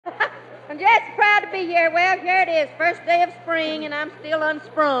I'm just proud to be here. Well, here it is, first day of spring, and I'm still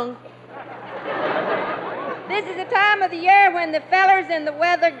unsprung. This is the time of the year when the fellers and the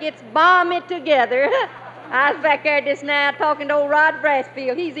weather gets balmy together. I was back there just now talking to old Rod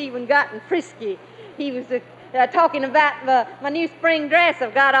Brassfield. He's even gotten frisky. He was talking about my new spring dress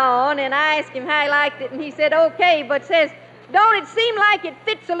I've got on, and I asked him how he liked it, and he said, okay, but says, don't it seem like it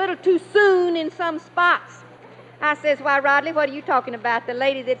fits a little too soon in some spots? I says, why, Rodley, what are you talking about? The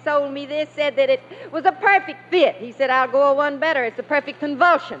lady that sold me this said that it was a perfect fit. He said, I'll go one better. It's a perfect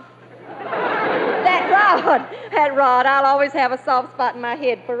convulsion. That Rod, I'll always have a soft spot in my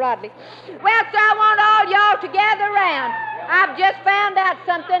head for Rodley. Well, so I want all y'all to gather around. I've just found out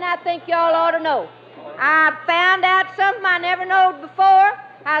something I think y'all ought to know. I found out something I never knowed before.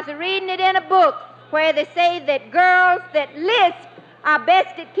 I was reading it in a book where they say that girls that lisp are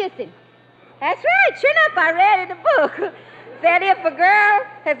best at kissing. That's right, sure enough, I read it in a book. Said if a girl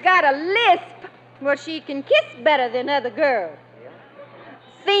has got a lisp, well, she can kiss better than other girls.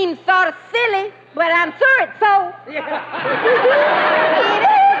 Seems sort of silly, but I'm sure it's so. It is.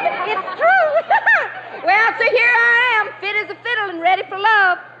 It's true. Well, so here I am, fit as a fiddle and ready for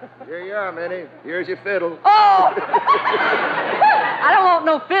love. Here you are, Minnie. Here's your fiddle. Oh! I don't want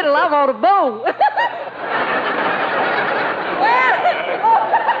no fiddle. I want a bow.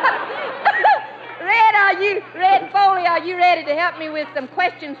 Red Foley, are you ready to help me with some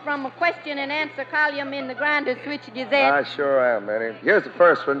questions from a question and answer column in the Grinder Switch Gazette? I sure am, Minnie. Here's the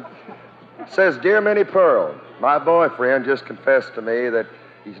first one. It says, Dear Minnie Pearl, my boyfriend just confessed to me that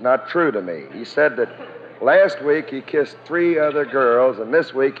he's not true to me. He said that last week he kissed 3 other girls, and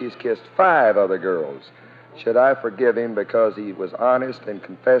this week he's kissed 5 other girls. Should I forgive him because he was honest and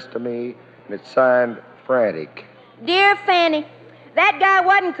confessed to me, and it's signed Frantic? Dear Fanny, that guy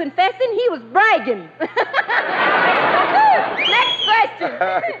wasn't confessing, he was bragging. Next question.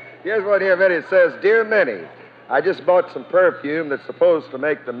 Here's one here, Minnie. It says, Dear Minnie, I just bought some perfume that's supposed to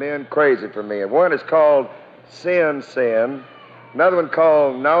make the men crazy for me. And one is called Sin Sin, another one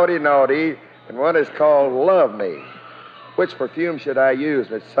called Naughty Naughty, and one is called Love Me. Which perfume should I use?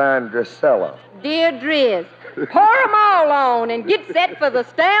 And it's signed Drusilla. Dear Driz, pour 'em all on and get set for the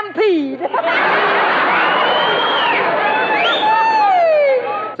stampede.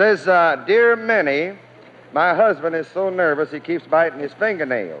 It says, Dear Minnie, my husband is so nervous he keeps biting his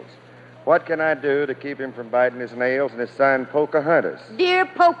fingernails. What can I do to keep him from biting his nails? And it's signed Pocahontas. Dear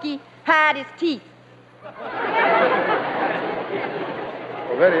Pokey, hide his teeth. Well,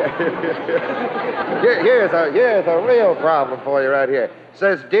 Minnie, here's a real problem for you right here. It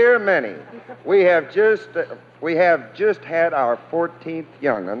says, Dear Minnie, we have just had our 14th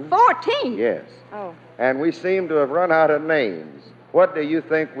young'un. 14? Yes. Oh. And we seem to have run out of names. What do you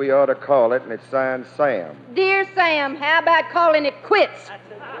think we ought to call it? And it's signed Sam. Dear Sam, how about calling it quits?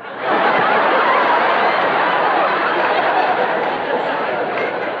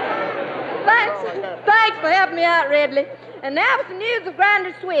 Thanks for helping me out, Redley. And now with the news of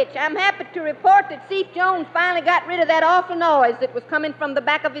Grinder Switch, I'm happy to report that Chief Jones finally got rid of that awful noise that was coming from the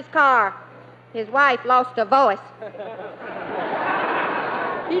back of his car. His wife lost her voice.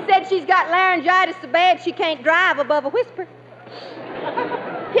 He said she's got laryngitis so bad she can't drive above a whisper.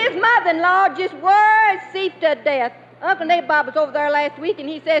 His mother-in-law just worries Chief to death. Uncle Nabob was over there last week, and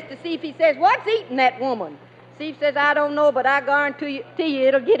he says to Chief, he says, what's eating that woman? Chief says, I don't know, but I guarantee you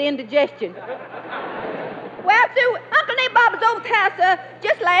it'll get indigestion. Well, so Uncle Nabob was over the house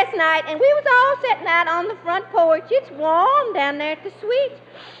just last night, and we was all sitting out on the front porch. It's warm down there at the suite.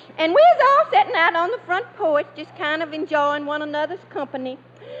 And we was all sitting out on the front porch just kind of enjoying one another's company.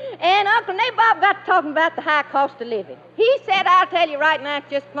 And Uncle Nabob got to talking about the high cost of living. He said, I'll tell you right now, it's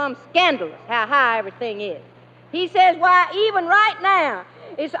just plumb scandalous how high everything is. He says, why, even right now,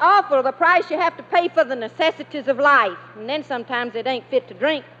 it's awful the price you have to pay for the necessities of life. And then sometimes it ain't fit to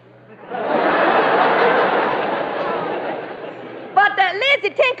drink. But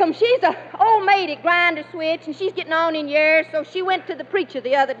Lizzie Tinkham, she's an old maid at Grinder Switch, and she's getting on in years, so she went to the preacher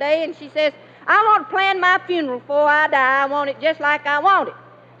the other day, and she says, I want to plan my funeral before I die. I want it just like I want it.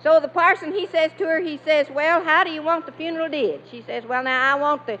 So the parson, he says to her, he says, well, how do you want the funeral did? She says, well, now, I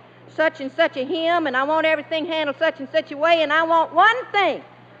want the such and such a hymn, and I want everything handled such and such a way, and I want one thing.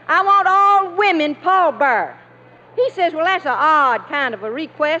 I want all women pallbearers. He says, well, that's an odd kind of a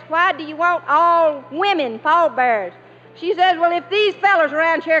request. Why do you want all women pallbearers? She says, well, if these fellas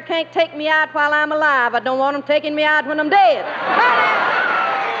around here can't take me out while I'm alive, I don't want them taking me out when I'm dead.